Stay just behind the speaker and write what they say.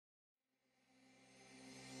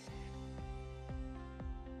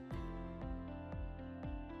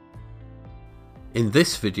In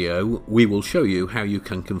this video, we will show you how you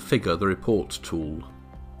can configure the report tool.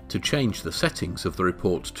 To change the settings of the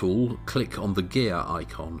report tool, click on the gear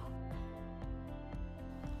icon.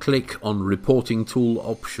 Click on Reporting Tool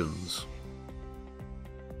Options.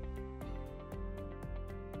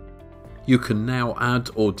 You can now add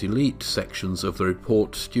or delete sections of the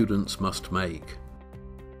report students must make.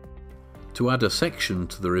 To add a section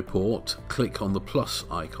to the report, click on the plus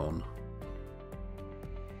icon.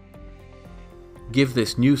 Give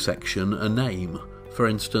this new section a name, for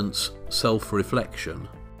instance, Self-Reflection.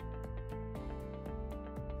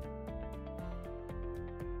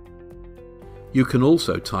 You can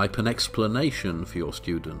also type an explanation for your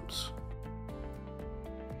students.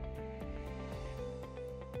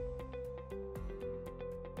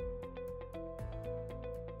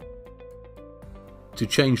 To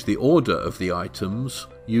change the order of the items,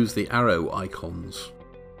 use the arrow icons.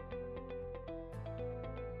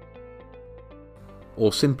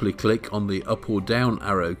 Or simply click on the up or down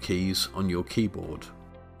arrow keys on your keyboard.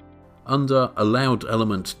 Under Allowed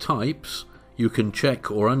Element Types, you can check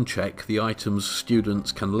or uncheck the items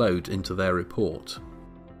students can load into their report.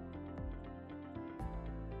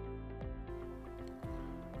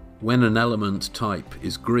 When an element type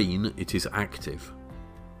is green, it is active.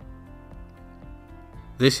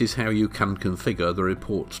 This is how you can configure the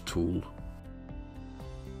report tool.